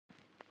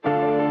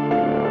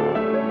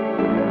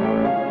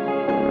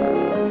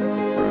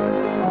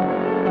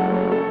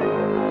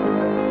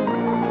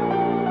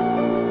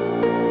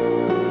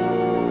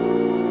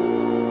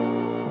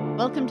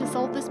welcome to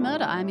Solve This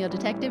Murder. I'm your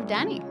detective,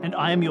 Danny. And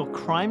I am your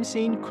crime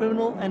scene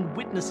criminal and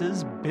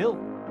witnesses, Bill.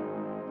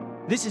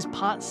 This is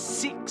part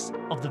 6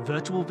 of The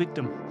Virtual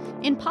Victim.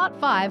 In part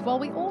 5, while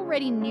we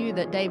already knew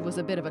that Dave was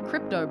a bit of a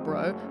crypto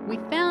bro, we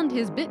found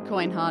his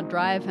Bitcoin hard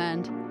drive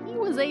and he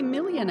was a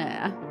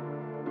millionaire.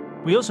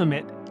 We also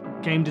met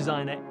game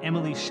designer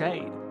Emily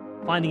Shade,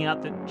 finding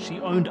out that she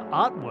owned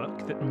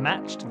artwork that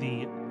matched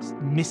the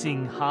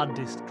missing hard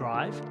disk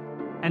drive,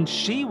 and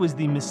she was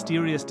the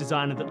mysterious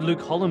designer that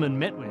Luke Holloman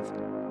met with.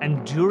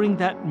 And during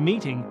that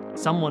meeting,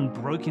 someone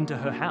broke into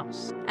her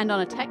house. And on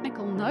a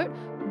technical note,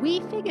 we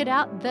figured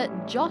out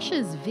that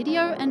Josh's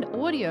video and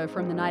audio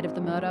from the night of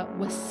the murder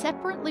were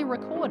separately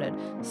recorded,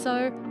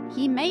 so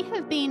he may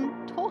have been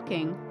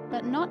talking,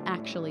 but not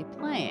actually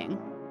playing.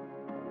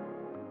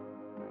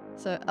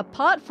 So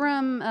apart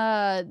from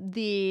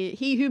the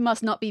he who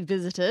must not be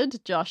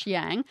visited, Josh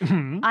Yang,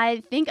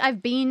 I think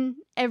I've been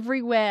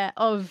everywhere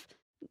of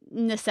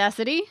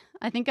necessity.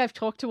 I think I've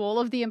talked to all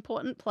of the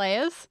important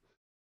players.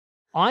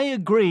 I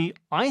agree.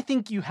 I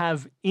think you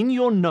have in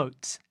your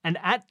notes and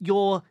at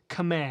your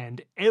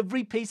command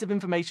every piece of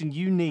information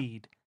you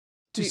need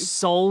to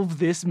solve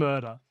this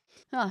murder.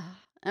 All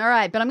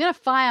right, but I'm going to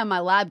fire my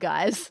lab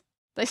guys.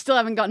 They still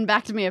haven't gotten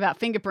back to me about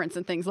fingerprints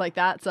and things like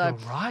that, so...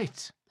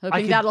 Right.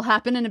 Hoping that'll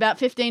happen in about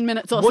 15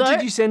 minutes or so. What so.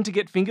 did you send to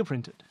get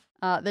fingerprinted?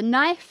 The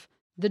knife,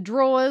 the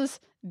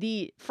drawers,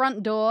 the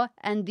front door,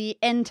 and the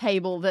end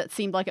table that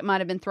seemed like it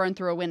might have been thrown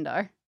through a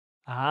window.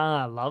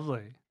 Ah,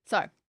 lovely.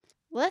 So,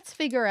 let's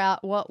figure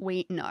out what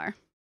we know.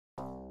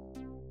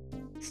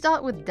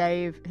 Start with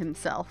Dave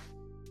himself.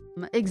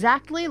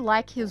 Exactly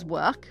like his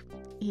work,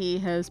 he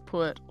has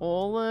put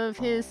all of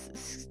his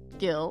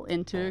skill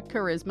into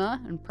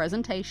charisma and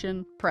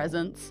presentation,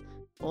 presence,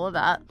 all of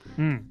that.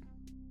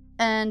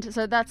 And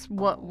so that's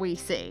what we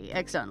see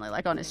externally,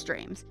 like on his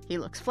streams. He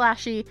looks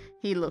flashy,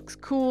 he looks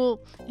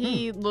cool,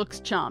 he looks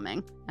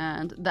charming.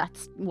 And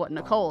that's what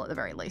Nicole, at the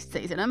very least,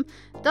 sees in him.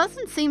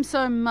 Doesn't seem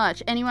so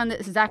much. Anyone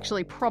that has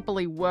actually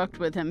properly worked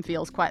with him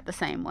feels quite the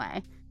same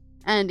way.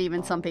 And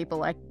even some people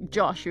like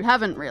Josh, who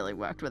haven't really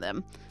worked with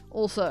him,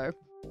 also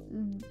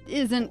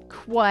isn't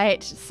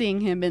quite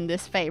seeing him in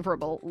this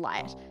favourable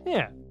light.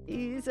 Yeah.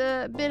 He's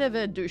a bit of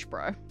a douche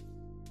bro.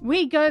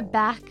 We go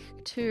back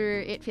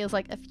to, it feels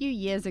like a few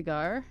years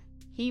ago.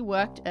 He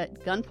worked at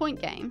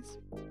Gunpoint Games.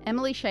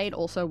 Emily Shade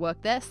also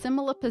worked there,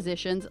 similar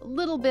positions, a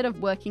little bit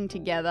of working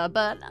together,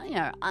 but,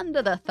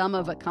 under the thumb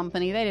of a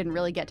company, they didn't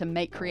really get to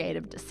make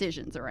creative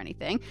decisions or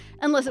anything,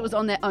 unless it was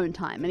on their own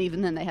time, and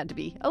even then they had to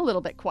be a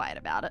little bit quiet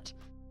about it.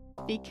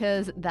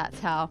 Because that's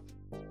how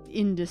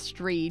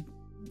industry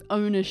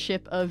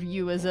ownership of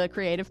you as a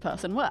creative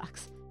person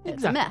works.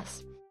 It's a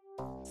mess.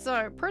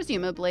 So,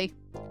 presumably,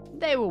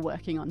 they were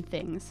working on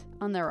things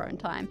on their own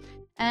time.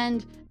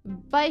 And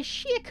by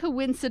sheer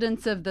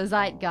coincidence of the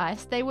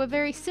zeitgeist, they were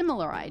very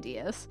similar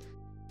ideas.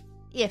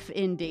 If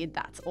indeed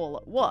that's all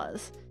it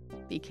was.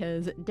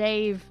 Because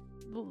Dave,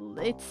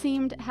 it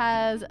seemed,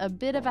 has a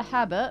bit of a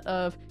habit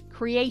of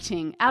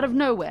creating, out of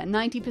nowhere,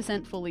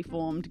 90% fully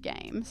formed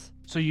games.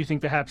 So you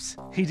think perhaps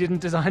he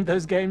didn't design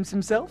those games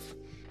himself?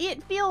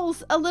 It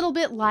feels a little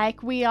bit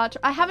like we are...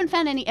 I haven't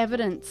found any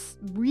evidence,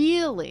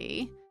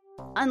 really...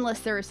 Unless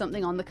there is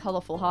something on the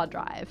colourful hard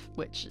drive,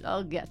 which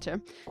I'll get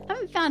to. I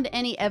haven't found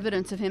any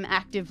evidence of him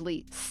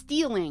actively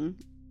stealing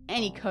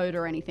any code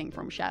or anything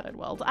from Shattered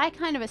Worlds. I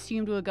kind of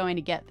assumed we were going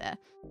to get there.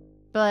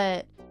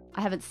 But I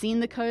haven't seen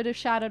the code of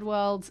Shattered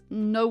Worlds.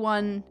 No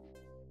one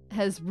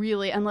has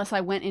really, unless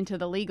I went into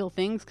the legal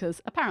things,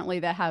 because apparently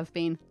there have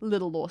been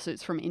little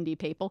lawsuits from indie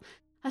people.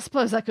 I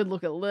suppose I could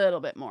look a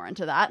little bit more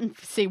into that and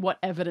see what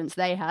evidence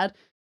they had.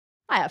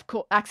 I have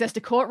access to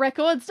court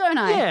records, don't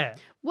I? Yeah.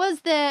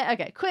 Was there...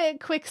 Okay,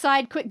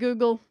 quick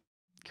Google,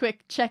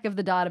 quick check of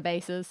the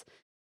databases.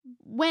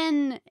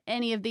 When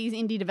any of these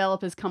indie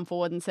developers come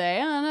forward and say,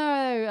 oh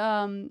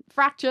no,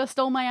 Fracture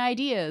stole my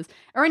ideas,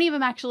 are any of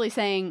them actually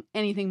saying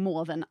anything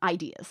more than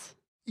ideas?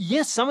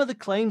 Yes, some of the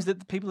claims that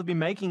the people have been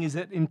making is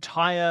that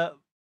entire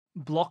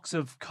blocks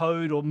of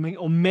code or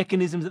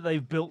mechanisms that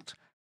they've built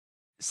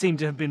seem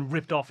to have been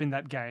ripped off in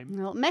that game.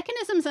 Well,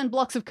 mechanisms and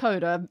blocks of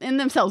code are in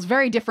themselves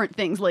very different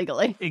things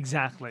legally.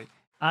 Exactly.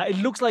 It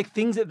looks like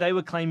things that they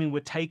were claiming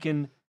were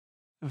taken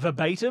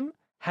verbatim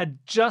had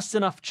just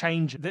enough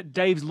change that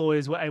Dave's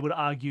lawyers were able to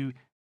argue,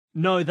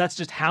 no, that's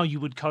just how you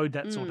would code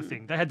that sort of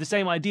thing. They had the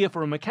same idea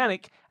for a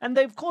mechanic, and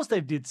of course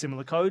they did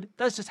similar code.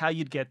 That's just how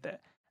you'd get there.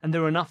 And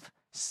there were enough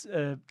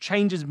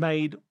changes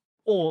made,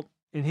 or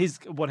in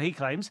what he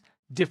claims,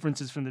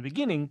 differences from the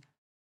beginning,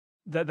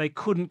 that they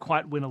couldn't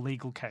quite win a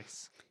legal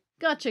case.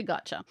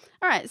 Gotcha.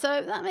 All right,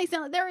 so that makes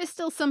sense. There is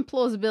still some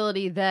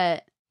plausibility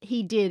that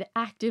he did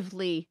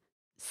actively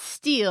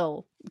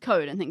steal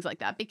code and things like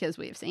that, because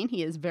we have seen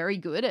he is very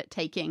good at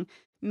taking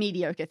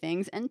mediocre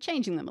things and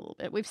changing them a little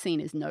bit. We've seen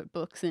his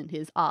notebooks and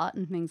his art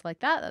and things like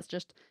that. That's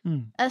just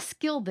a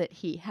skill that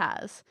he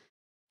has.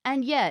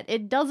 And yet,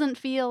 it doesn't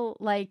feel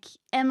like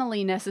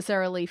Emily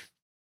necessarily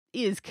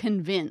is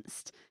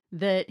convinced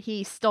that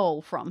he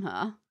stole from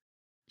her.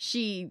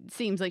 she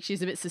seems like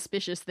she's a bit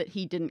suspicious that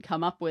he didn't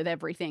come up with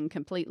everything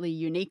completely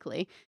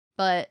uniquely,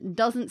 but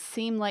doesn't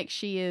seem like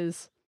she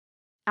is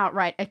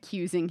outright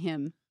accusing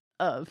him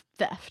of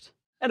theft.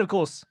 And of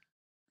course,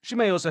 she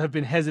may also have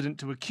been hesitant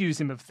to accuse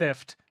him of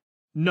theft,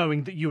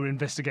 knowing that you were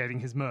investigating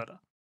his murder.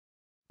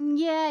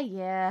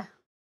 Yeah.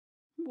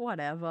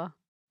 Whatever.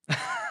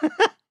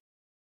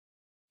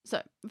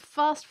 So,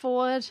 fast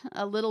forward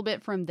a little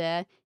bit from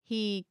there,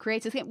 he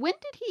creates a thing. When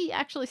did he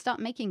actually start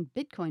making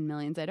Bitcoin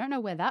millions? I don't know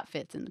where that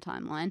fits in the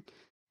timeline.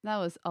 That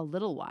was a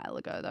little while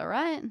ago, though,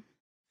 right?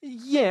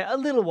 Yeah, a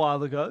little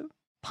while ago.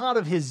 Part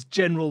of his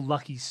general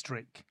lucky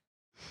streak.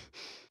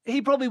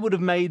 He probably would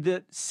have made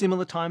the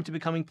similar time to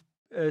becoming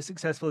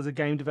successful as a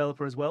game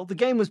developer as well. The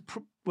game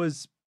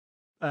was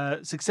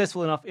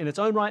successful enough in its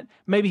own right.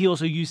 Maybe he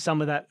also used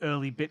some of that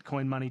early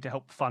Bitcoin money to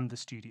help fund the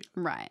studio.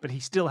 Right. But he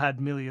still had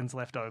millions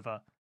left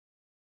over,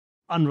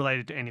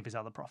 unrelated to any of his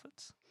other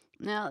profits.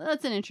 Now,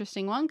 that's an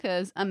interesting one,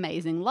 because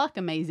amazing luck,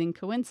 amazing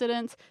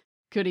coincidence.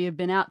 Could he have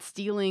been out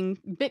stealing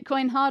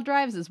Bitcoin hard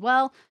drives as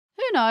well?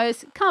 Who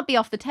knows? Can't be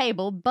off the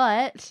table,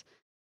 but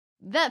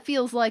that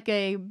feels like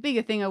a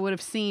bigger thing I would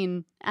have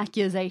seen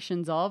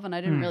accusations of, and I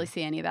didn't really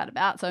see any of that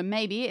about. So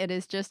maybe it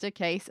is just a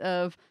case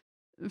of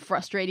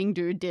frustrating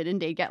dude did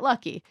indeed get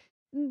lucky.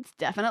 It's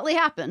definitely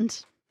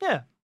happened.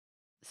 Yeah.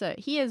 So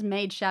he has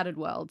made Shattered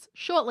Worlds.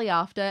 Shortly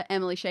after,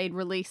 Emily Shade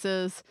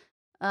releases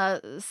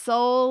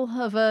Soul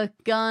of a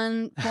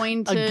Gun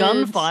Pointed... A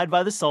gun fired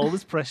by the soul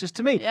is precious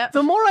to me. Yep.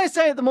 The more I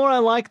say it, the more I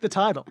like the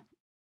title.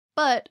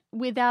 But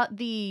without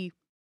the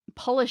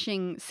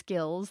polishing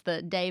skills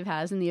that Dave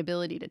has and the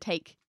ability to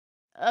take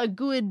a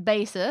good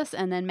basis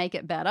and then make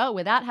it better,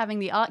 without having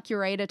the art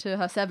curator to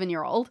her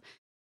 7-year-old,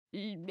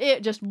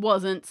 it just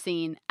wasn't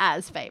seen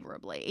as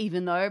favorably,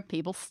 even though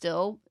people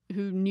still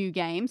who knew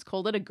games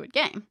called it a good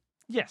game.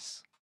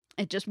 Yes.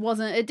 It just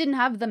wasn't, it didn't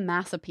have the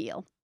mass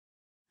appeal.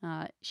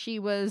 She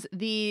was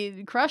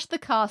the Crush the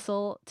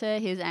Castle to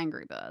his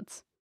Angry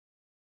Birds.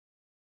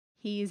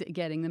 He's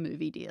getting the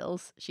movie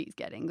deals. She's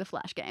getting the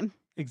Flash game.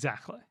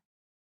 Exactly.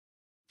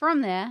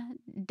 From there,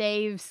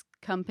 Dave's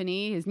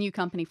company, his new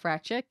company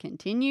Fracture,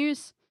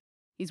 continues.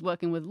 He's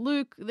working with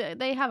Luke.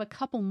 They have a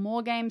couple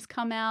more games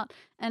come out.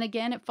 And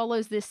again, it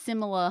follows this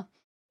similar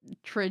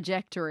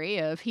trajectory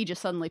of he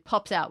just suddenly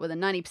pops out with a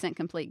 90%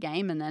 complete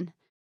game and then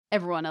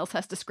everyone else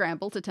has to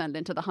scramble to turn it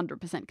into the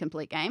 100%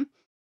 complete game.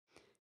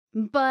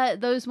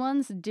 But those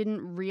ones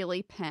didn't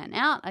really pan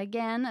out.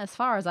 Again, as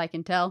far as I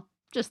can tell,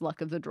 just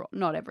luck of the draw.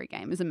 Not every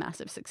game is a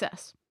massive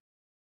success.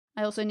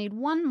 I also need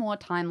one more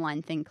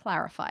timeline thing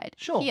clarified.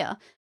 Sure. Here,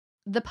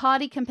 the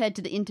party compared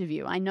to the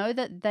interview. I know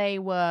that they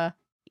were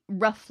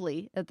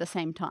roughly at the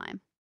same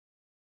time.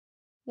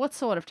 What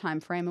sort of time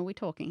frame are we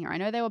talking here? I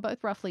know they were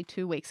both roughly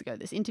 2 weeks ago.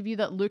 This interview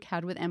that Luke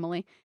had with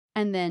Emily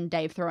and then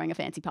Dave throwing a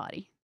fancy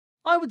party.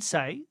 I would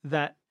say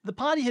that the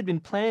party had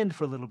been planned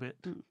for a little bit,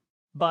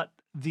 but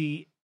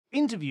the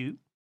interview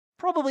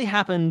probably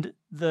happened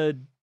the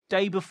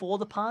day before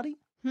the party.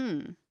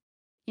 Interesting.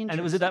 And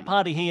it was at that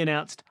party he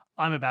announced,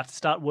 I'm about to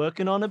start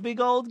working on a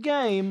big old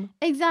game.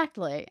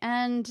 Exactly.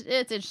 And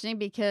it's interesting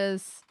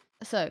because,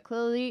 so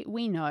clearly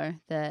we know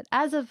that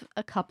as of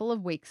a couple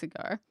of weeks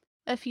ago,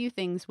 a few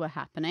things were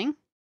happening.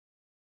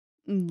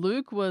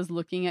 Luke was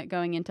looking at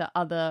going into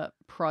other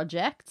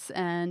projects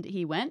and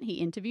he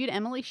interviewed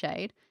Emily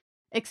Shade,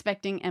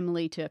 expecting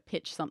Emily to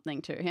pitch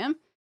something to him.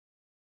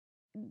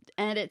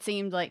 And it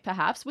seemed like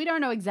perhaps, we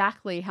don't know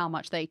exactly how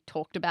much they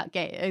talked about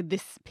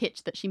this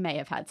pitch that she may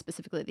have had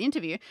specifically at the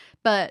interview,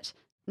 but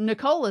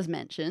Nicole has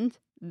mentioned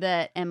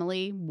that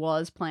Emily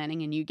was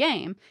planning a new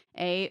game,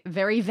 a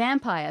very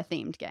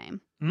vampire-themed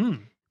game,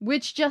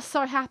 which just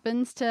so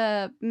happens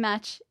to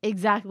match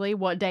exactly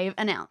what Dave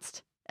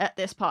announced at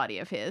this party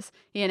of his.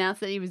 He announced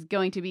that he was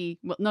going to be,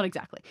 well, not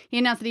exactly. He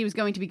announced that he was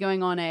going to be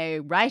going on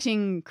a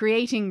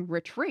creating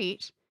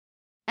retreat,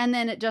 and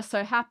then it just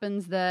so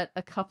happens that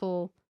a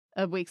couple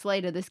of weeks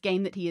later, this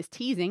game that he is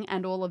teasing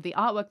and all of the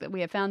artwork that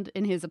we have found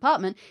in his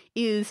apartment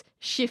is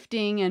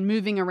shifting and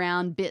moving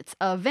around bits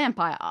of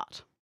vampire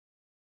art.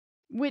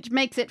 Which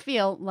makes it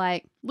feel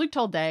like Luke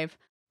told Dave,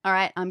 all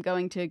right, I'm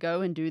going to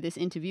go and do this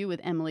interview with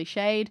Emily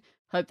Shade.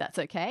 Hope that's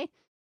okay.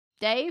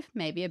 Dave,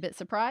 maybe a bit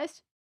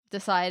surprised,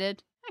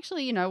 decided,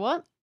 actually, you know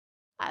what?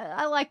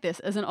 I like this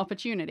as an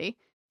opportunity.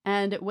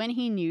 And when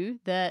he knew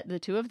that the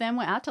two of them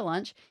were out to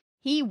lunch,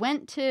 he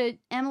went to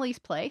Emily's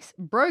place,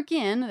 broke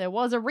in, there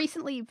was a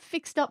recently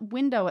fixed up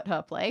window at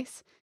her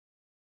place,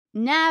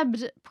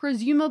 nabbed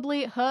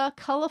presumably her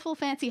colourful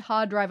fancy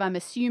hard drive, I'm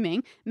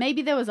assuming.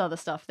 Maybe there was other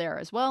stuff there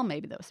as well,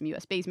 maybe there were some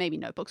USBs, maybe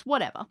notebooks,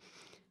 whatever.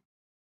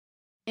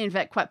 In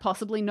fact, quite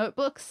possibly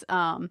notebooks,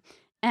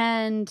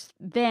 and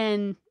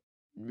then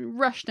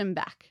rushed him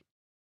back.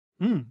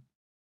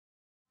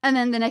 And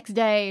then the next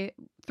day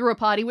threw a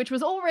party, which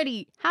was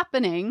already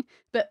happening,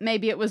 but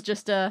maybe it was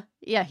just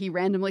he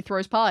randomly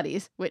throws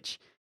parties, which,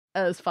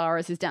 as far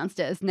as his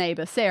downstairs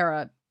neighbour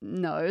Sarah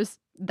knows,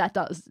 that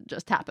does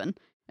just happen.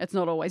 It's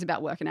not always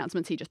about work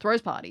announcements, he just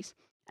throws parties.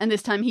 And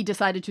this time he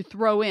decided to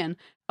throw in,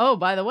 oh,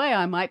 by the way,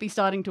 I might be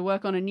starting to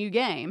work on a new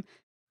game.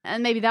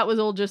 And maybe that was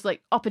all just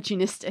like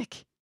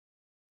opportunistic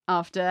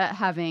after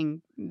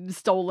having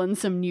stolen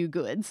some new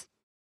goods.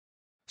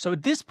 So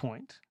at this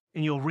point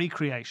in your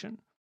recreation,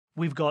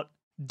 we've got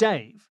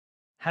Dave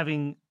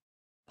having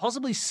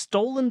possibly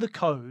stolen the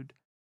code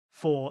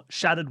for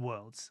Shattered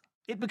Worlds.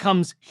 It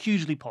becomes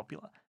hugely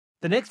popular.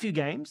 The next few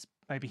games,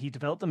 maybe he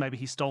developed them, maybe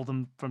he stole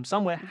them from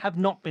somewhere, have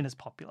not been as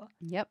popular.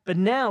 Yep. But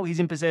now he's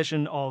in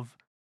possession of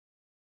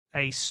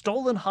a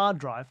stolen hard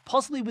drive,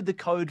 possibly with the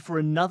code for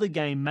another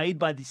game made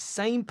by the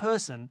same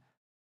person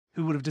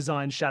who would have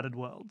designed Shattered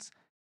Worlds.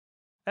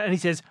 And he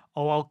says,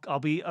 I'll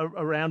be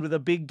around with a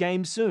big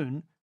game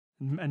soon.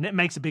 And it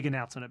makes a big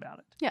announcement about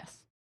it.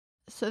 Yes.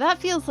 So that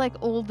feels like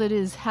all that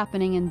is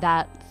happening in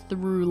that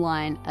through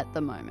line at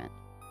the moment.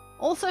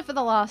 Also, for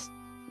the last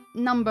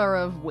number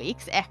of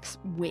weeks,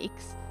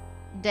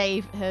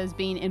 Dave has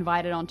been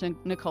invited onto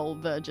Nicole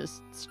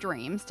Verge's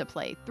streams to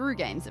play through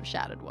games of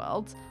Shattered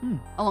Worlds,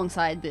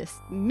 alongside this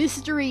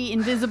mystery,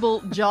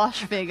 invisible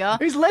Josh figure.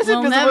 He's less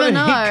we'll invisible than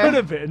never he could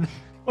have been.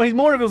 Well, he's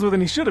more invisible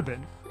than he should have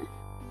been.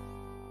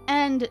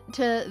 And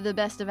to the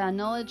best of our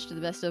knowledge, to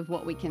the best of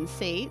what we can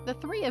see, the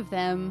three of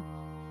them,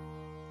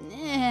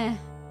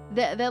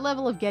 their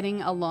level of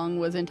getting along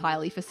was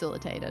entirely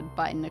facilitated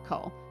by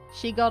Nicole.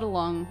 She got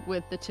along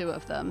with the two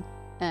of them,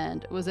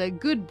 and it was a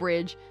good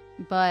bridge,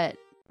 but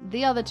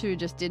the other two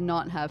just did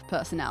not have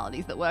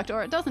personalities that worked,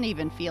 or it doesn't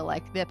even feel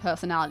like their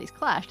personalities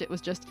clashed. It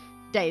was just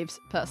Dave's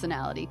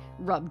personality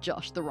rubbed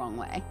Josh the wrong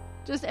way.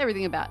 Just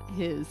everything about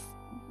who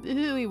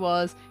he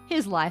was,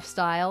 his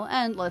lifestyle,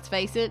 and let's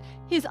face it,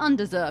 his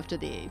undeserved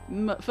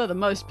for the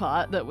most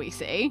part that we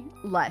see,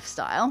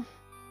 lifestyle.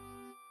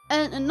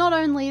 And not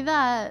only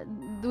that,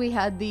 we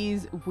had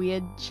these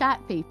weird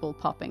chat people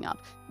popping up.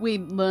 We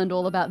learned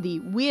all about the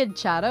weird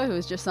chatter, who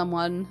is just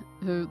someone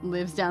who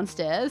lives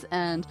downstairs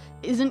and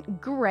isn't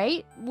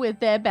great with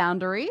their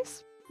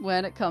boundaries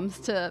when it comes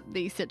to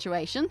these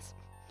situations.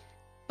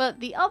 But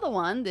the other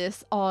one,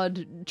 this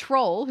odd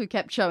troll who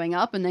kept showing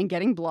up and then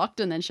getting blocked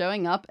and then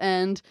showing up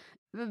and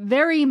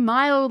very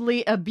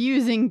mildly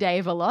abusing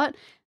Dave a lot,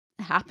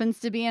 happens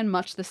to be in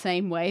much the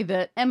same way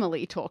that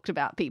Emily talked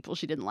about people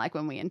she didn't like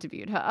when we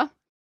interviewed her.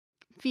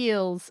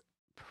 Feels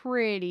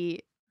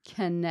pretty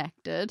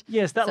connected.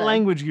 Yes, that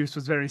language use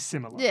was very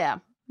similar. Yeah,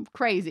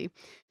 crazy.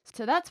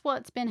 So that's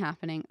what's been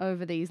happening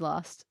over these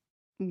last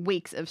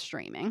weeks of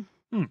streaming.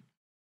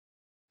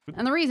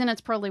 And the reason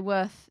it's probably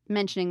worth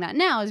mentioning that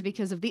now is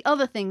because of the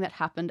other thing that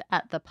happened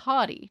at the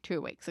party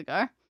 2 weeks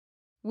ago,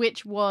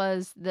 which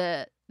was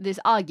this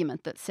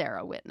argument that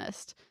Sarah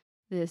witnessed,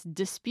 this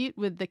dispute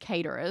with the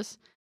caterers.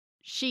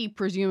 She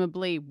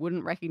presumably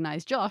wouldn't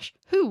recognize Josh.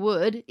 Who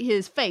would?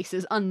 His face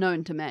is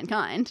unknown to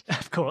mankind.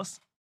 Of course.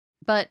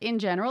 But in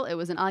general, it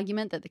was an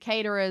argument that the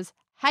caterers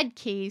had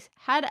keys,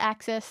 had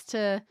access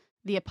to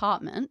the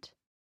apartment,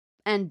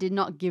 and did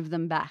not give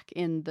them back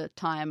in the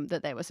time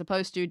that they were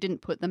supposed to,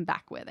 didn't put them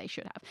back where they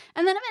should have.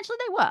 And then eventually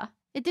they were.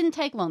 It didn't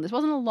take long. This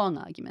wasn't a long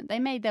argument. They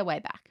made their way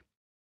back.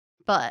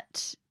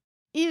 But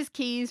his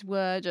keys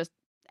were just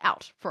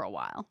out for a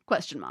while.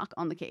 Question mark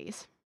on the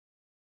keys.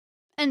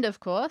 And of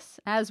course,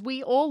 as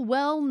we all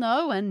well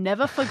know and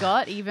never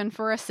forgot even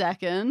for a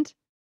second,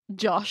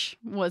 Josh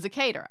was a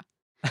caterer.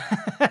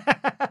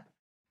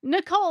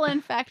 Nicole,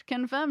 in fact,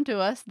 confirmed to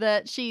us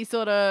that she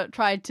sort of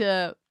tried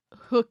to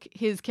hook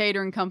his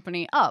catering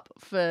company up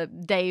for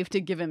Dave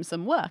to give him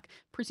some work.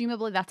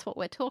 Presumably that's what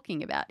we're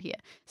talking about here.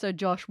 So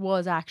Josh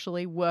was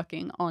actually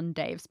working on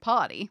Dave's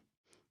party.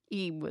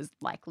 He was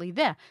likely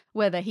there.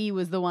 Whether he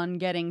was the one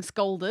getting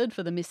scolded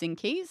for the missing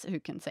keys, who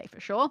can say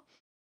for sure.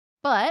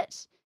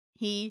 But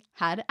he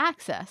had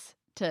access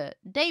to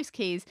Dave's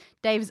keys,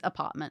 Dave's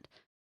apartment.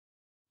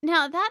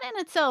 Now, that in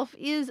itself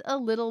is a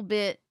little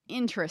bit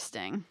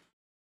interesting.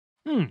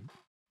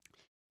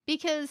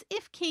 Because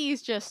if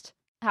keys just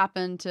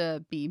happen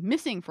to be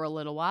missing for a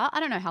little while,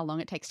 I don't know how long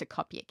it takes to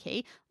copy a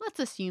key.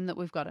 Let's assume that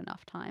we've got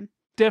enough time.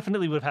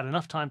 Definitely would have had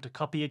enough time to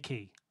copy a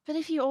key. But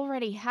if you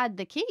already had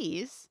the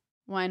keys,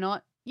 why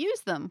not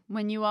use them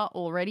when you are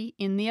already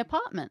in the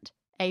apartment?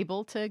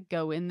 Able to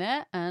go in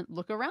there and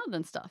look around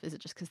and stuff. Is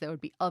it just because there would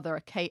be other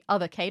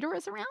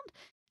caterers around?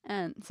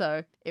 And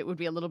so it would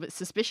be a little bit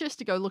suspicious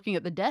to go looking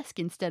at the desk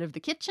instead of the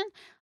kitchen?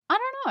 I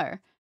don't know.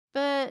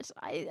 But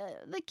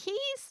the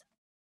keys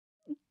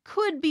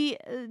could be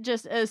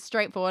just as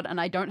straightforward,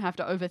 and I don't have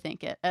to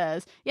overthink it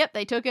as, yep,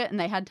 they took it and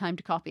they had time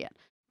to copy it.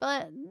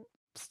 But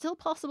still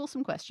possible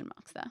some question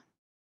marks there.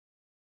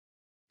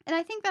 And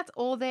I think that's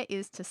all there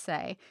is to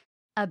say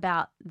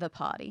about the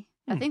party.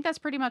 I think that's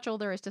pretty much all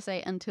there is to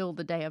say until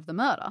the day of the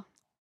murder.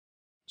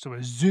 So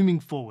we're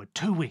zooming forward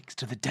 2 weeks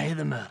to the day of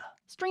the murder.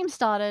 Stream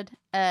started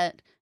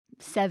at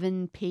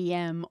 7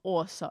 p.m.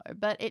 or so,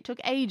 but it took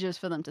ages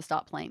for them to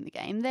start playing the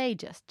game. They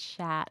just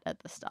chat at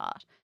the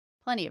start.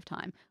 Plenty of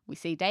time. We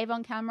see Dave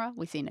on camera,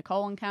 we see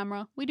Nicole on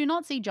camera, we do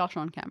not see Josh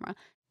on camera.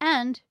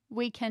 And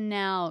we can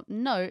now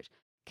note,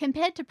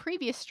 compared to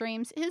previous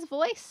streams, his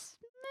voice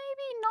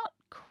maybe not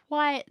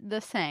quite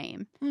the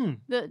same.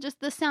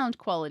 Just the sound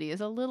quality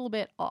is a little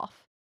bit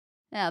off.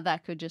 Now,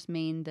 that could just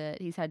mean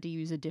that he's had to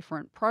use a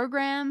different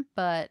program,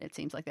 but it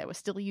seems like they were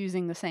still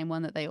using the same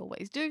one that they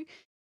always do,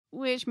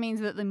 which means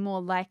that the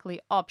more likely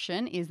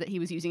option is that he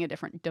was using a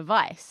different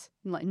device,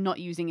 like not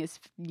using his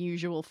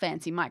usual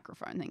fancy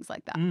microphone, things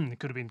like that. It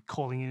could have been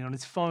calling in on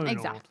his phone.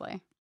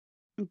 Exactly.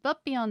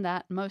 But beyond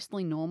that,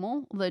 mostly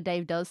normal, although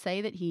Dave does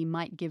say that he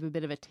might give a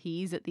bit of a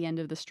tease at the end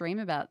of the stream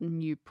about a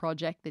new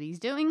project that he's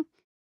doing.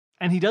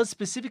 And he does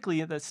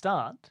specifically at the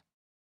start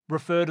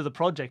refer to the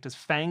project as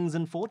Fangs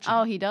and Fortune.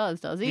 Oh, he does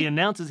he? He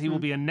announces he will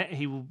be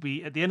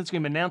at the end of the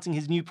stream announcing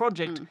his new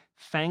project,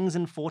 Fangs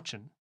and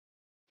Fortune.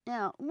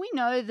 Now, we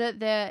know that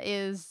there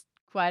is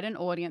quite an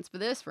audience for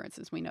this. For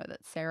instance, we know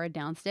that Sarah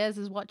downstairs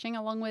is watching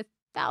along with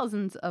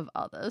thousands of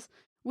others.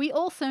 We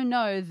also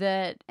know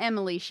that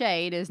Emily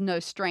Shade is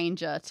no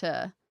stranger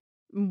to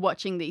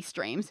watching these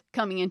streams,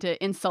 coming in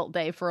to insult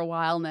Dave for a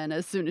while, and then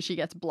as soon as she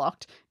gets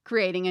blocked,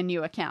 creating a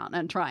new account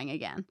and trying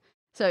again.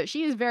 So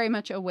she is very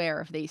much aware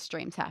of these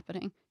streams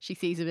happening. She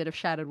sees a bit of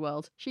Shattered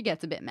World. She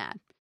gets a bit mad.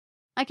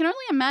 I can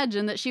only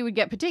imagine that she would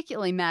get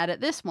particularly mad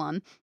at this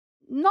one,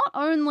 not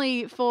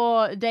only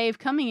for Dave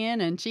coming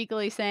in and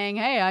cheekily saying,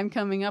 hey, I'm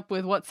coming up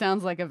with what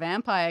sounds like a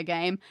vampire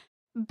game,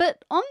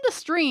 but on the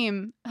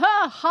stream,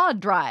 her hard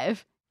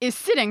drive is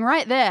sitting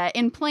right there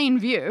in plain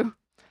view.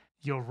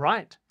 You're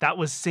right. That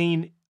was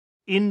seen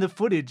in the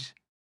footage.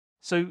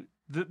 So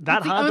that hard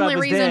drive was there. The only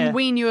reason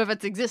we knew of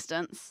its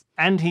existence.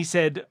 And he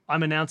said,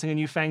 I'm announcing a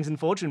new Fangs and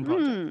Fortune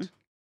project.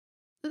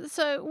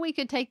 So we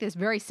could take this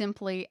very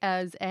simply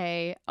as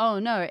oh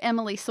no,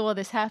 Emily saw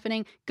this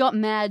happening, got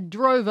mad,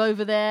 drove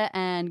over there,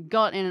 and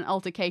got in an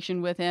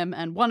altercation with him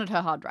and wanted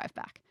her hard drive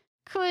back.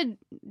 Could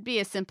be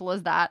as simple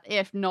as that,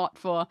 if not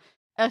for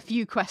a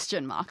few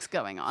question marks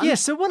going on. Yeah,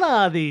 so what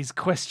are these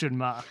question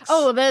marks?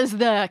 Oh, there's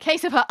the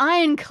case of her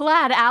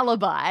ironclad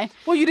alibi.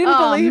 Well, you didn't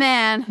believe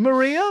man.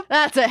 Maria?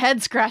 That's a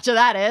head scratcher,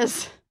 that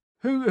is.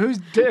 Who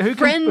of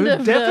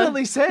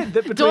definitely said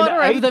that between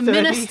daughter of the 8:30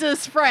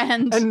 minister's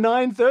friend and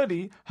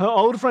 9:30, her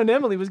old friend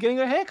Emily was getting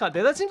her hair cut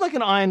there. That seems like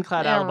an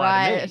ironclad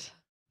alibi to me.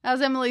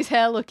 How's Emily's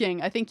hair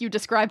looking? I think you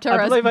described her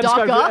I believe I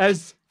dark described it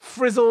as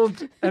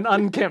frizzled and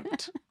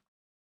unkempt.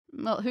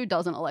 Well, who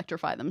doesn't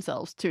electrify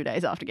themselves 2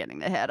 days after getting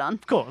their hair done?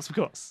 Of course.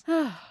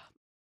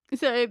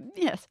 So,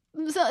 yes,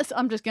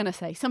 I'm just going to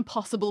say some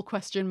possible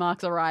question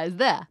marks arise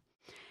there.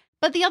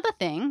 But the other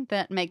thing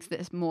that makes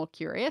this more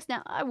curious,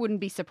 now, I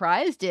wouldn't be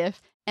surprised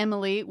if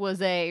Emily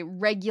was a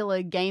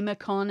regular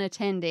GamerCon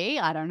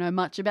attendee. I don't know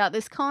much about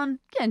this con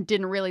and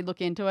didn't really look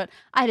into it.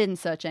 I didn't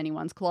search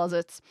anyone's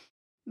closets.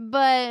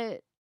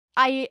 But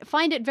I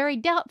find it very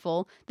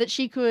doubtful that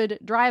she could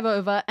drive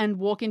over and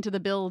walk into the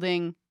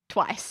building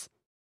twice.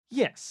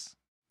 Yes.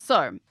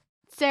 So,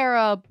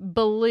 Sarah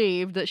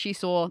believed that she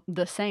saw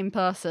the same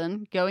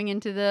person going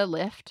into the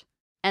lift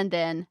and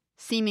then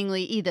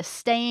seemingly either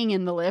staying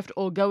in the lift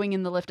or going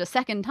in the lift a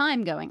second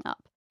time going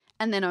up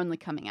and then only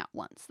coming out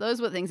once.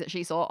 Those were things that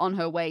she saw on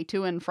her way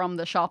to and from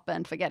the shop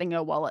and forgetting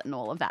her wallet and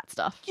all of that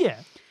stuff. Yeah.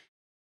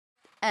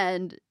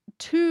 And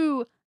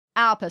to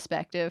our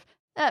perspective,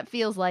 that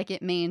feels like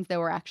it means there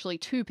were actually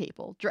two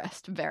people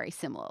dressed very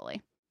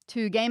similarly.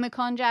 Two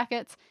GamerCon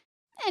jackets.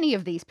 Any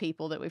of these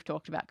people that we've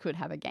talked about could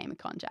have a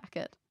GamerCon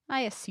jacket.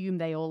 I assume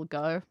they all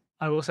go.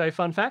 I will say,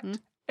 fun fact,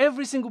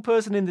 every single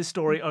person in this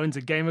story owns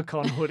a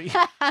GamerCon hoodie.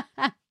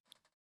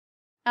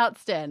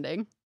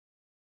 Outstanding.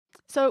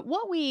 So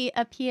what we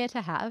appear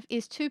to have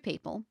is two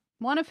people,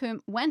 one of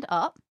whom went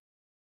up,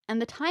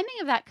 and the timing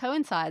of that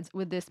coincides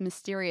with this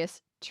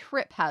mysterious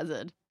trip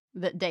hazard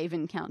that Dave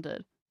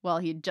encountered while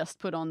he'd just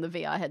put on the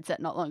VR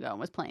headset not long ago and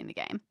was playing the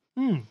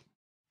game.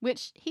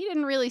 Which he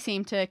didn't really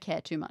seem to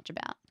care too much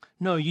about.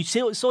 No, you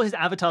saw his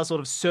avatar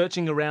sort of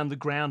searching around the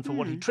ground for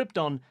what he tripped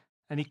on,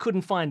 and he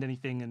couldn't find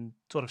anything and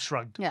sort of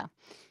shrugged. Yeah.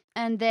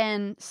 And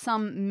then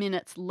some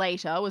minutes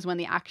later was when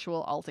the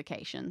actual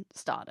altercation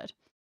started.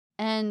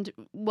 And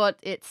what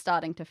it's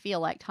starting to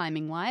feel like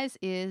timing-wise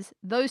is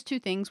those two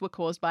things were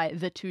caused by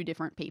the two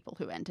different people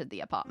who entered the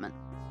apartment.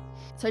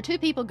 So two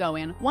people go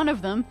in, one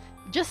of them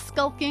just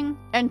skulking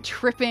and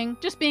tripping,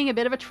 just being a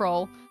bit of a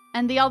troll,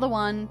 and the other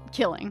one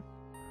killing.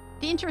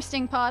 The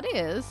interesting part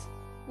is,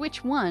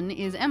 which one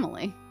is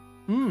Emily?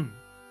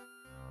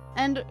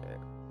 And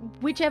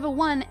whichever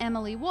one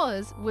Emily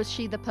was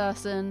she the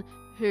person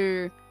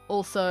who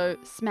also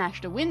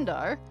smashed a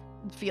window?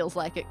 Feels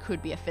like it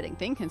could be a fitting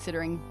thing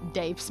considering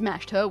Dave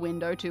smashed her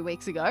window 2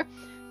 weeks ago.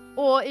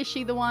 Or is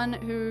she the one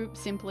who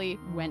simply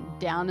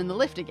went down in the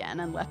lift again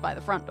and left by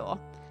the front door?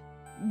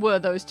 Were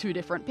those two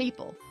different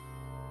people?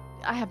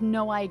 I have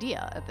no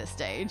idea at this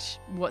stage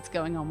what's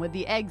going on with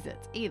the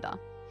exits either.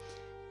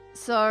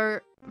 So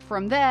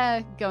from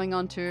there, going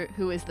on to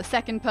who is the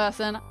second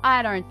person,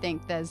 I don't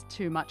think there's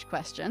too much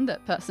question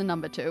that person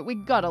number two, we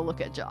gotta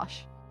look at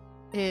Josh.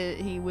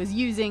 He was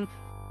using,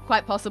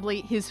 quite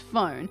possibly, his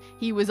phone.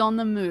 He was on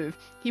the move.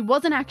 He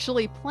wasn't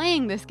actually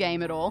playing this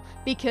game at all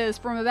because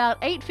from about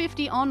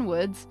 8:50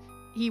 onwards,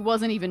 he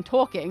wasn't even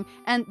talking,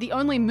 and the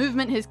only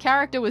movement his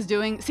character was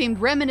doing seemed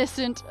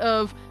reminiscent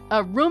of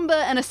a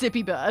Roomba and a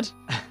Sippy Bird.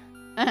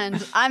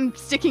 And I'm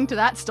sticking to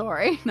that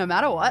story, no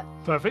matter what.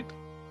 Perfect.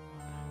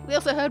 We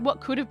also heard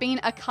what could have been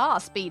a car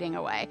speeding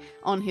away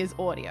on his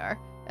audio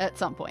at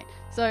some point.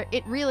 So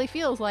it really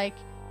feels like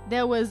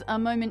there was a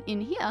moment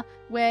in here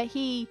where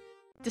he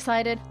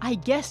decided, I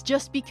guess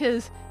just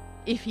because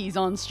if he's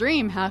on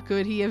stream, how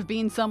could he have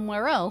been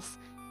somewhere else,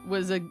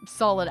 was a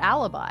solid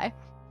alibi.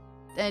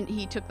 And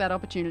he took that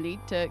opportunity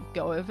to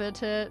go over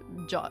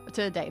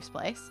to Dave's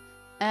place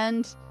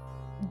and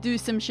do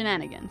some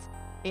shenanigans.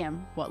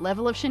 And what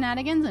level of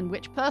shenanigans and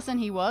which person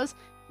he was,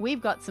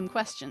 we've got some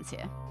questions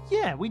here.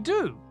 Yeah, we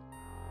do.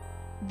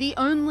 The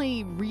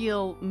only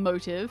real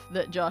motive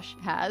that Josh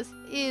has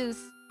is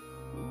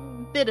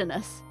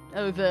bitterness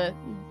over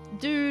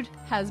dude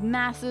has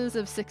masses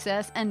of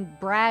success and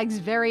brags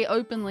very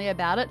openly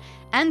about it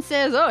and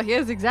says, oh,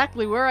 here's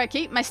exactly where I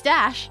keep my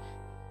stash,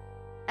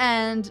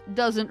 and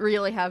doesn't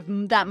really have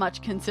that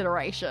much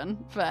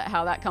consideration for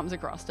how that comes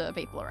across to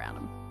people around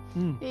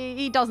him.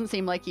 He doesn't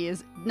seem like he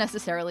has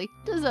necessarily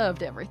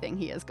deserved everything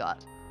he has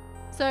got.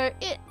 So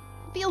it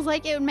feels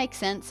like it would make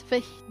sense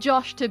for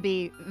Josh to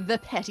be the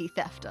petty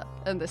thefter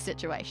in this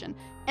situation.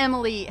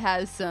 Emily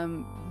has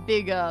some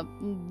bigger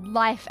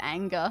life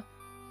anger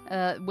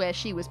where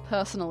she was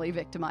personally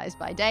victimized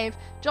by Dave.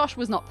 Josh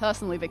was not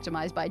personally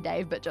victimized by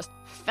Dave, but just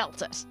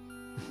felt it.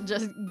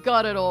 Just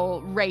got it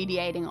all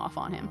radiating off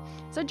on him.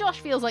 So Josh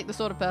feels like the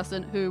sort of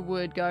person who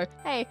would go,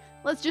 hey,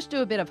 let's just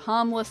do a bit of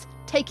harmless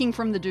taking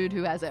from the dude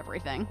who has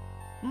everything.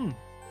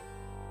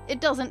 It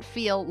doesn't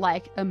feel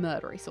like a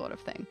murdery sort of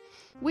thing.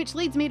 Which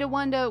leads me to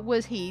wonder,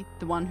 was he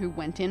the one who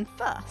went in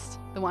first?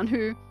 The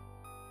one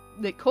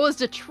that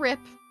caused a trip,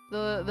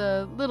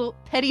 the little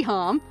petty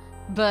harm,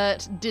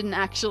 but didn't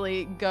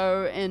actually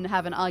go and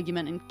have an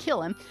argument and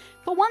kill him.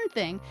 For one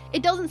thing,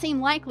 it doesn't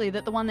seem likely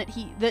that the one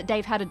that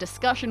Dave had a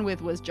discussion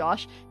with was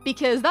Josh,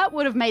 because that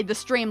would have made the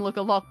stream look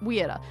a lot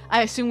weirder.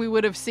 I assume we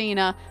would have seen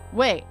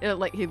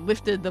like he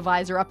lifted the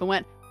visor up and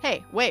went,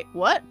 hey, wait,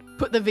 what?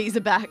 Put the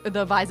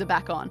visor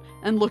back on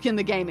and look in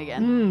the game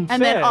again. And fair.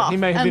 Then off. He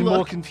may have and been look.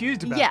 more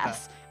confused about that.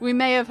 Yes, we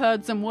may have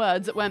heard some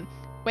words that went,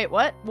 wait,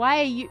 what?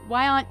 Are you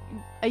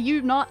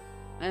not?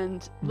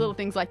 And little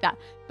things like that.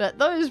 But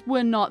those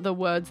were not the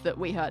words that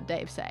we heard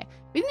Dave say.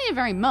 We didn't hear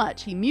very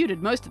much. He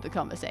muted most of the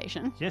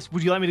conversation. Yes.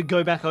 Would you like me to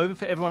go back over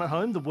for everyone at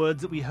home the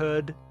words that we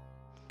heard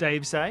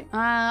Dave say?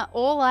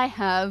 All I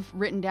have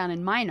written down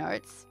in my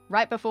notes,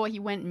 right before he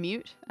went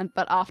mute,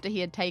 but after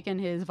he had taken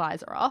his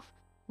visor off,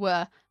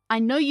 were, I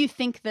know you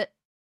think that...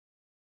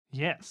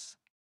 Yes.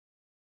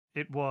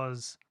 It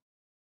was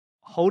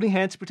holding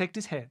hands to protect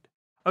his head.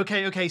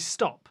 Okay,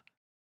 stop.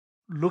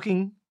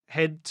 Looking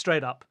head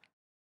straight up.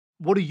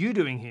 What are you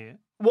doing here?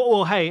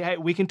 Well, hey,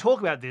 we can talk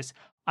about this.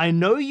 I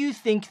know you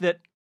think that...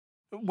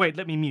 Wait,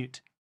 let me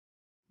mute.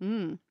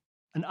 An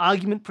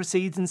argument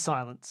proceeds in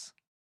silence.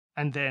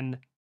 And then,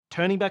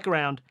 turning back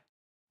around...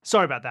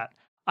 Sorry about that.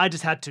 I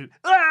just had to...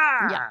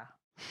 Ah! Yeah.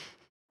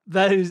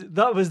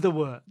 That was the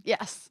word.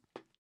 Yes.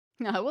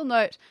 Now, I will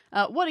note,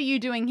 what are you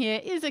doing here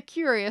is a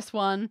curious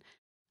one,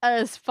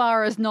 as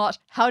far as not,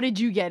 how did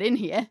you get in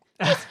here?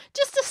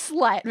 Just a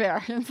slight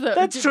variance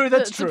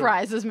that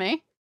surprises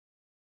me.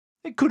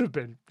 It could have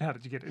been. How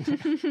did you get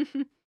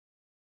in?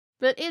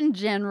 But in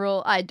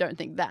general, I don't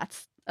think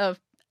that's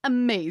of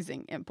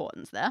amazing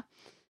importance there.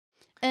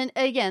 And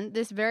again,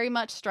 this very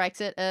much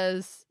strikes it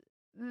as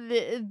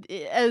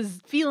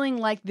feeling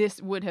like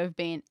this would have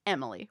been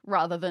Emily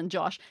rather than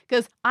Josh.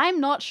 Because I'm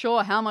not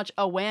sure how much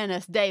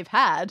awareness Dave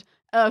had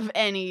of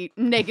any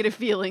negative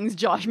feelings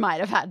Josh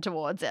might have had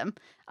towards him.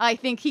 I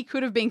think he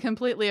could have been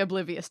completely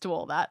oblivious to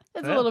all that.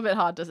 It's a little bit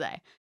hard to say.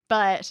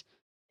 But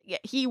yeah,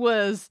 he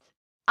was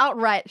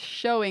outright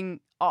showing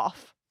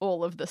off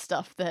all of the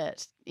stuff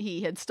that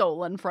he had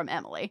stolen from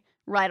Emily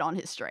right on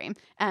his stream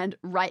and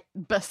right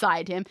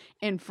beside him,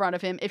 in front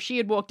of him. If she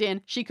had walked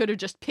in, she could have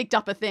just picked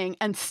up a thing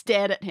and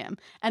stared at him,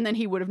 and then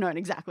he would have known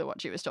exactly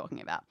what she was talking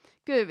about.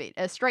 Could be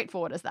as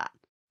straightforward as that.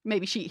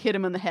 Maybe she hit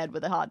him in the head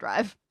with a hard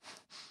drive.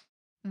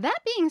 That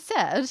being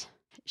said,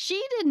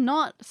 she did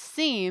not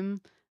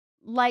seem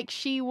like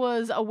she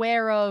was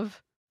aware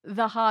of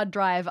the hard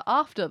drive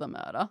after the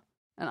murder.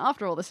 And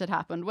after all this had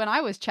happened, when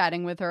I was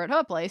chatting with her at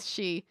her place,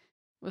 she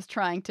was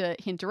trying to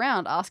hint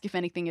around, ask if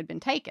anything had been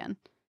taken.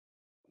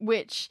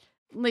 Which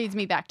leads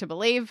me back to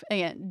believe,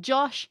 again,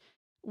 Josh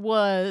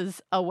was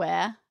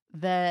aware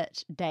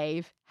that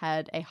Dave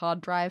had a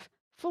hard drive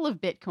full of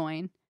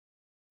Bitcoin,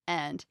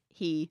 and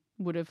he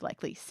would have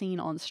likely seen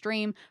on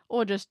stream,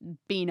 or just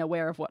been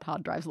aware of what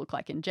hard drives look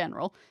like in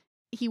general.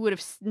 He would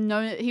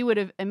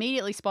have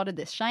immediately spotted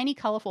this shiny,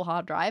 colorful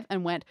hard drive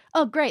and went,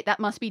 oh great, that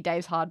must be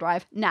Dave's hard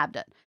drive, nabbed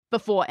it,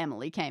 before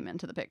Emily came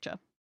into the picture.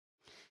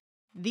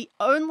 The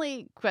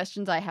only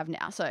questions I have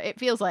now, so it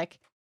feels like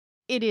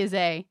it is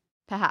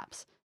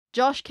perhaps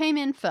Josh came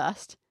in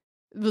first,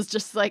 was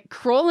just like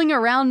crawling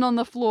around on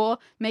the floor,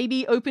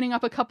 maybe opening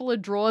up a couple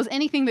of drawers,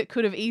 anything that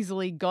could have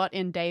easily got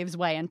in Dave's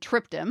way and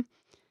tripped him.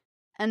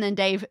 And then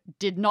Dave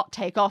did not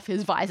take off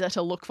his visor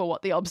to look for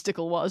what the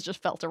obstacle was,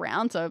 just felt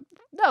around, so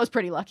that was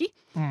pretty lucky.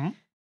 Mm-hmm.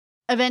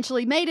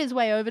 Eventually made his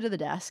way over to the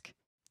desk,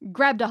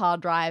 grabbed a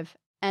hard drive,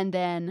 and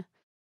then,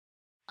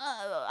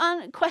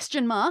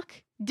 question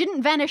mark,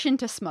 didn't vanish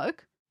into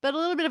smoke, but a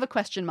little bit of a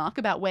question mark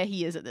about where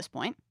he is at this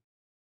point.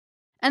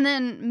 And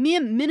then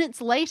mere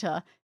minutes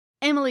later,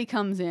 Emily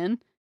comes in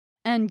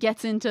and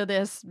gets into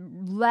this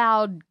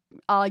loud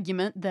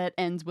argument that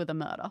ends with a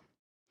murder.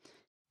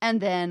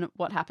 And then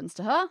what happens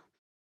to her?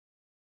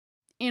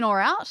 In or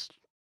out?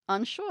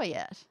 Unsure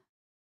yet.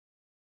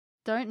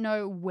 Don't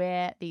know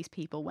where these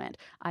people went.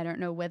 I don't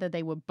know whether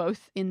they were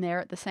both in there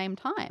at the same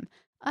time.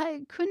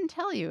 I couldn't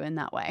tell you in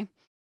that way.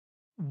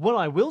 What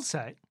I will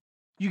say,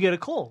 you get a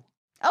call.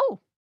 Oh.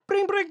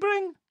 Bring, bring,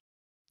 bring.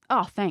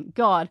 Oh, thank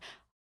God.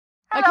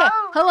 Hello? Okay,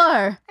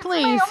 hello, It's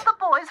please. me, I'm the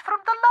boys from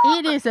the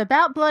lab. It is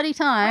about bloody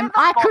time.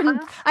 We're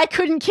the I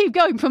couldn't keep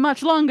going for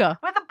much longer.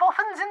 We're the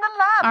boffins in the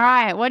lab. All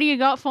right, what do you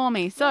got for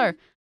me? So,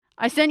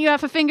 I sent you out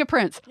for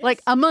fingerprints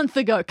like a month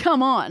ago.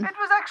 Come on. It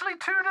was actually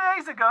 2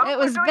 days ago. It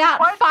We're was doing about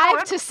quite 5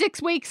 good. to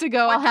 6 weeks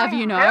ago, We're I'll have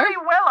doing you know. Very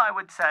well, I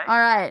would say. All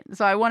right,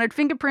 so I wanted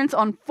fingerprints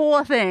on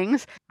 4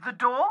 things. The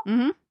door,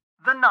 Mhm.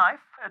 the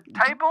knife, a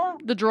table,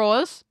 The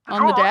drawers the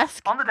on the drawers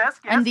desk, on the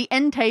desk, yes. and the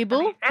end table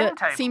And the end that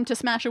table. seemed to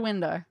smash a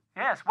window.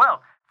 Yes,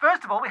 well,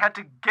 first of all, we had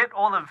to get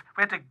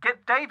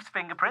Dave's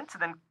fingerprints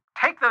and then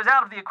take those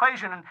out of the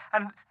equation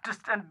and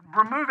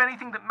remove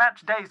anything that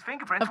matched Dave's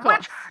fingerprints, Of course.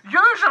 which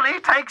usually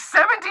takes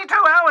 72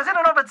 hours in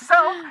and of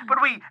itself,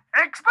 but we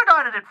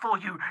expedited it for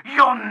you,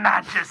 Your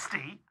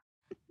Majesty.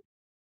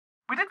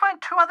 We did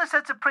find 2 other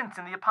sets of prints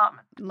in the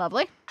apartment.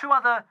 Lovely. 2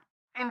 other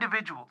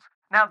individuals.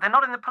 Now, they're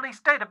not in the police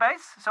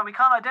database, so we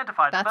can't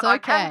identify them, That's but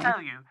okay. I can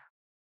tell you,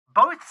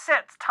 both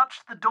sets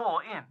touched the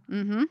door in.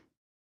 Mm-hmm.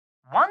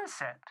 One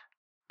set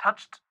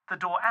touched the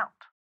door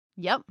out.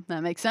 Yep,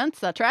 that makes sense.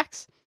 That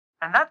tracks.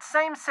 And that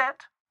same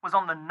set was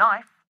on the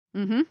knife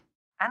Mm-hmm.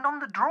 and on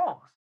the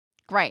drawers.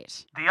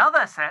 Great. The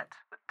other set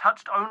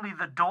touched only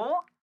the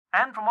door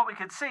and, from what we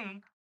could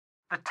see,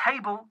 the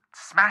table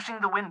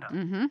smashing the window.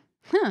 Mm-hmm.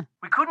 Huh.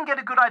 We couldn't get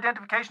a good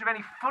identification of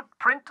any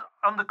footprint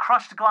on the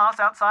crushed glass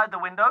outside the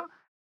window,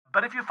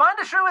 but if you find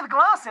a shoe with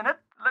glass in it,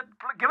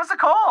 give us a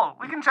call.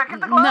 We can check if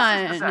the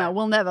glass is the same. No,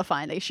 we'll never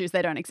find these shoes.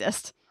 They don't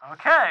exist.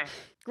 Okay.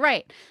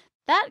 Great.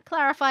 That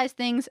clarifies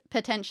things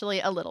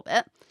potentially a little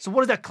bit. So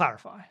what does that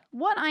clarify?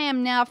 What I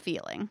am now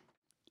feeling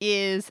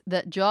is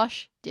that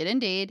Josh did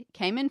indeed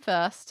came in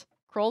first,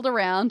 crawled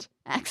around,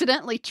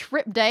 accidentally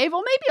tripped Dave,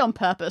 or maybe on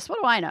purpose, what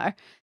do I know?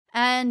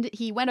 And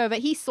he went over,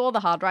 he saw the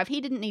hard drive. He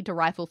didn't need to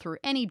rifle through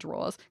any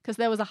drawers because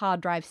there was a hard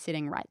drive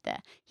sitting right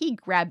there. He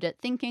grabbed it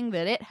thinking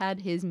that it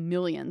had his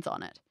millions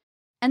on it.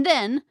 And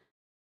then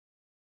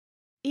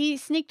he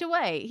sneaked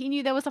away. He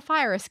knew there was a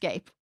fire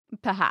escape,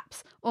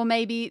 perhaps. Or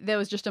maybe there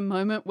was just a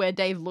moment where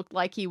Dave looked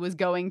like he was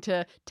going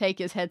to take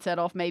his headset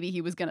off. Maybe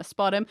he was going to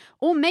spot him.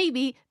 Or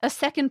maybe a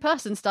second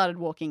person started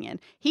walking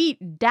in. He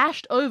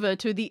dashed over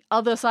to the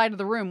other side of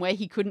the room where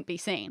he couldn't be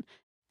seen.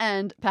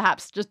 And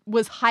perhaps just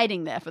was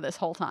hiding there for this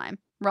whole time,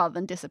 rather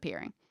than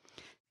disappearing.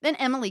 Then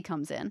Emily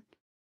comes in.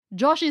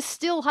 Josh is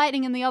still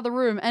hiding in the other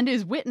room and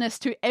is witness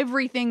to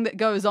everything that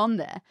goes on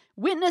there.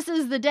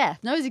 Witnesses the death,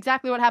 knows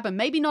exactly what happened,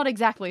 maybe not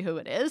exactly who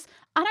it is.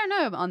 I don't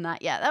know on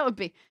that yet. That would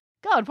be...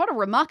 God, what a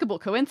remarkable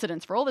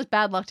coincidence for all this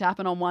bad luck to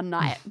happen on one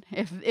night,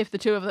 if the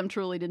two of them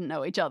truly didn't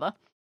know each other.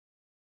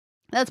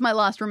 That's my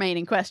last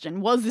remaining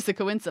question. Was this a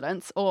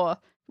coincidence, or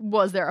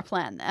was there a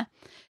plan there?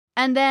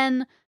 And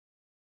then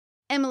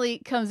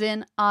Emily comes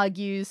in,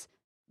 argues,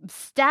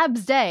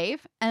 stabs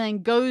Dave, and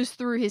then goes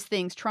through his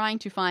things trying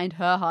to find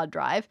her hard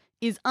drive,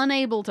 is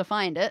unable to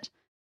find it,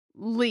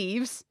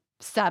 leaves,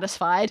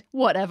 satisfied,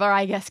 whatever,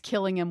 I guess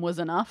killing him was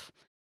enough.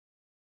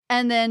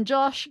 And then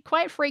Josh,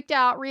 quite freaked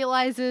out,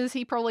 realizes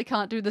he probably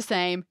can't do the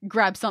same,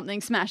 grabs something,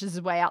 smashes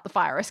his way out the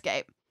fire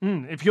escape.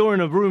 If you're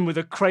in a room with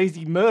a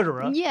crazy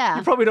murderer, Yeah.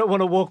 you probably don't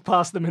want to walk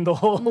past them in the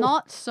hall.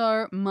 Not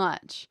so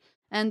much.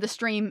 And the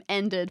stream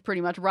ended pretty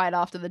much right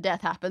after the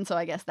death happened, so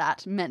I guess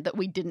that meant that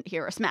we didn't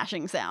hear a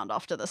smashing sound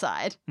off to the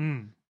side.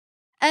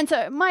 And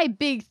so my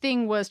big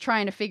thing was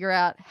trying to figure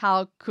out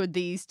how could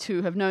these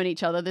two have known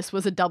each other. This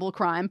was a double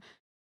crime.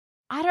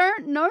 I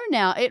don't know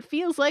now. It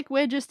feels like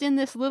we're just in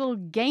this little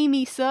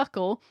gamey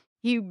circle.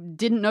 He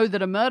didn't know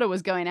that a murder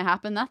was going to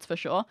happen, that's for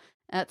sure.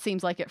 That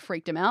seems like it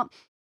freaked him out.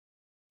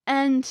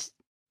 And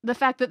the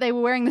fact that they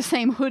were wearing the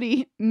same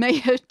hoodie may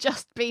have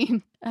just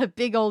been a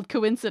big old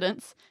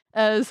coincidence.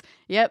 As,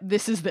 yep,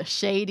 this is the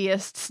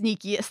shadiest,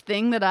 sneakiest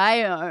thing that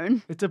I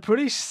own. It's a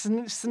pretty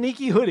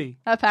sneaky hoodie.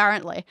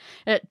 Apparently.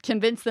 It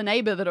convinced the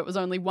neighbor that it was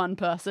only one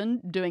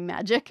person doing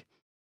magic.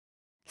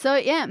 So,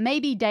 yeah,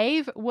 maybe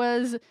Dave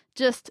was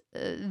just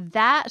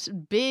that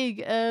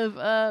big of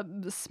a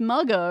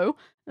smuggo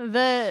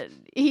that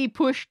he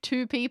pushed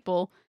 2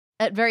 people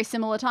at very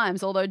similar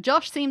times, although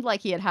Josh seemed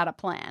like he had a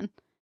plan.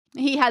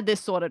 He had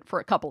this sorted for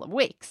a couple of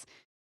weeks,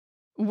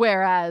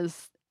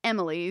 whereas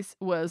Emily's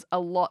was a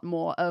lot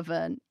more of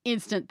an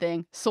instant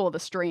thing, saw the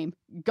stream,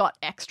 got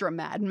extra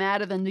mad,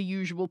 madder than the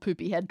usual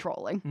poopy head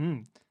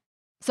trolling.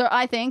 So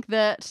I think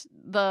that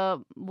the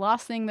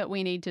last thing that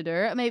we need to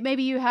do,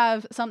 maybe you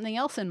have something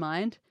else in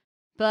mind,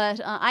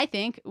 but I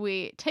think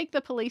we take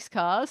the police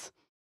cars,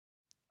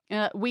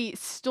 We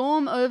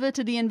storm over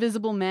to the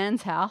Invisible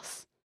Man's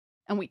house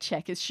and we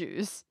check his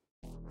shoes.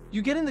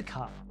 You get in the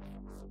car.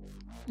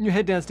 You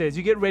head downstairs.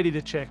 You get ready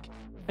to check.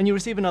 And you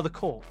receive another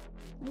call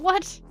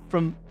What?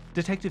 from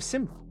Detective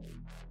Simba.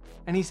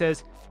 And he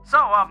says, So,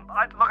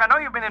 I know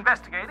you've been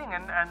investigating,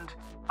 and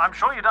I'm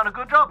sure you've done a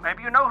good job.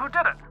 Maybe you know who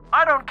did it.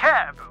 I don't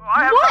care.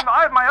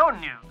 I have my own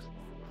news.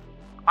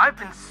 I've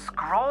been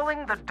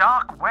scrolling the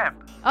dark web.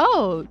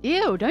 Oh,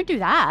 ew, don't do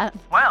that.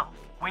 Well,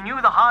 we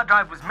knew the hard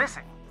drive was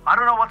missing. I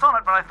don't know what's on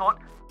it, but I thought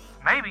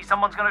maybe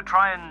someone's going to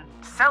try and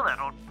sell it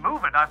or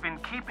move it. I've been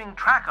keeping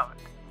track of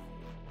it.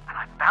 And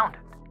I found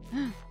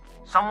it.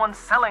 Someone's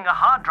selling a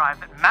hard drive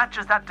that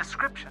matches that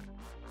description.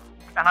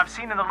 And I've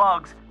seen in the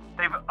logs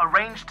they've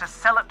arranged to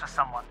sell it to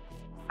someone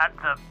at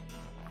the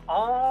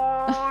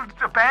old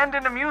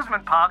abandoned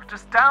amusement park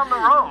just down the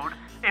road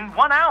in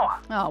 1 hour.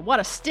 Oh, what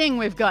a sting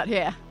we've got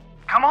here.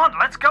 Come on,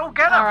 let's go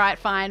get him. All right,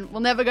 fine.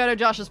 We'll never go to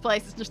Josh's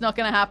place. It's just not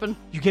going to happen.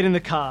 you get in the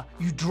car.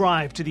 You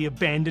drive to the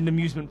abandoned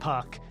amusement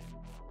park.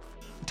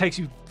 It takes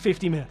you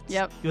 50 minutes.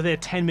 Yep. You're there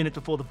 10 minutes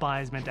before the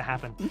buy is meant to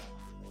happen.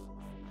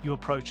 You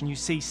approach and you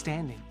see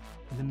standing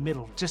in the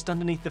middle, just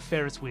underneath the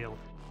Ferris wheel,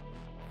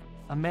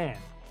 a man.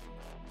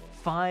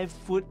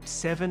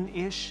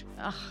 5'7"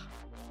 Ugh.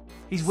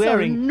 He's So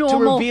wearing, normal.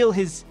 to reveal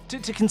his, to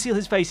conceal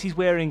his face, he's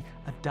wearing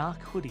a dark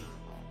hoodie.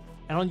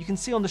 And you can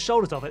see on the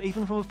shoulders of it,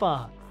 even from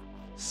afar,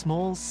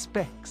 small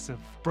specks of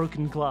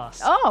broken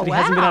glass. Oh, that he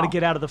hasn't been able to wow.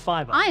 get out of the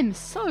fiber. I'm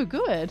so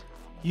good.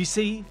 You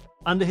see,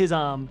 under his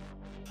arm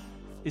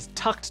is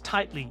tucked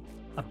tightly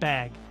a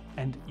bag,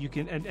 and you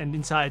can, and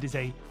inside is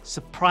a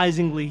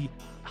surprisingly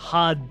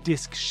hard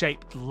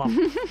disc-shaped lump.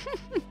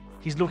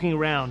 He's looking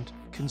around,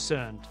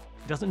 concerned.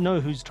 He doesn't know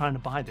who's trying to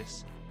buy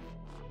this.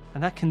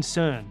 And that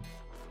concern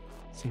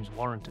seems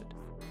warranted,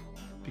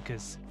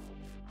 because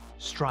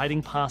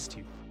striding past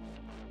you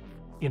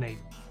in a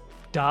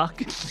dark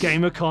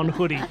GamerCon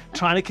hoodie,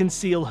 trying to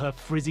conceal her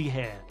frizzy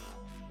hair,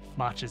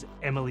 marches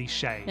Emily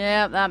Shea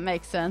Yeah, that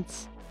makes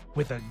sense.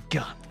 with a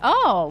gun.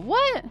 Oh,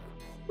 what?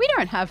 We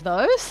don't have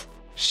those.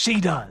 She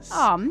does.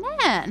 Oh,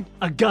 man.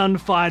 A gun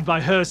fired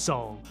by her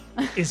soul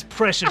is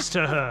precious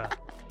to her.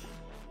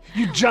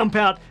 You jump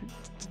out.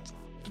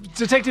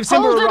 Detective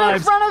Simba Hold it in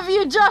arrives front of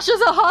you, Josh, as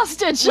a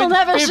hostage. She'll with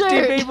never 50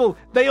 shoot. people.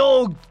 They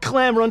all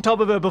clamber on top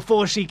of her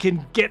before she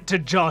can get to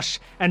Josh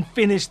and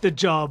finish the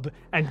job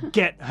and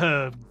get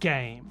her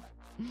game.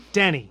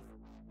 Danny,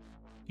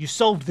 you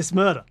solved this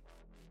murder.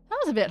 That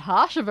was a bit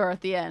harsh of her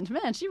at the end.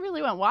 Man, she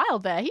really went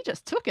wild there. He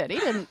just took it. He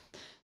didn't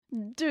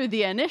do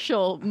the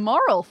initial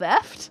moral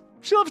theft.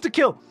 She loves to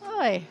kill.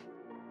 Oy.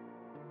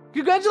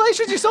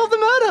 Congratulations, you solved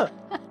the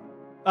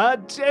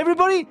murder.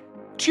 Everybody,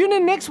 tune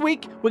in next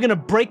week. We're going to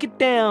break it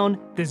down.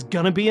 There's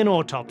going to be an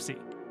autopsy.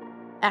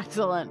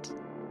 Excellent.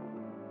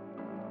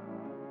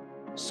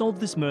 Solve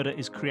This Murder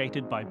is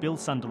created by Bill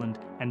Sunderland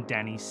and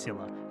Danny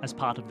Siller as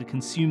part of the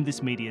Consume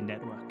This Media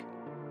network.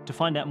 To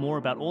find out more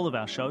about all of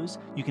our shows,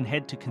 you can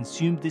head to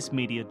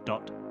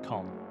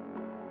consumethismedia.com.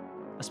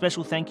 A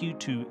special thank you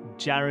to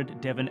Jared,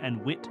 Devon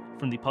and Whit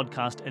from the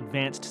podcast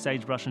Advanced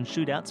Sagebrush and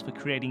Shootouts for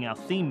creating our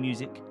theme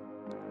music.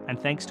 And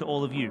thanks to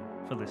all of you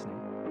for listening.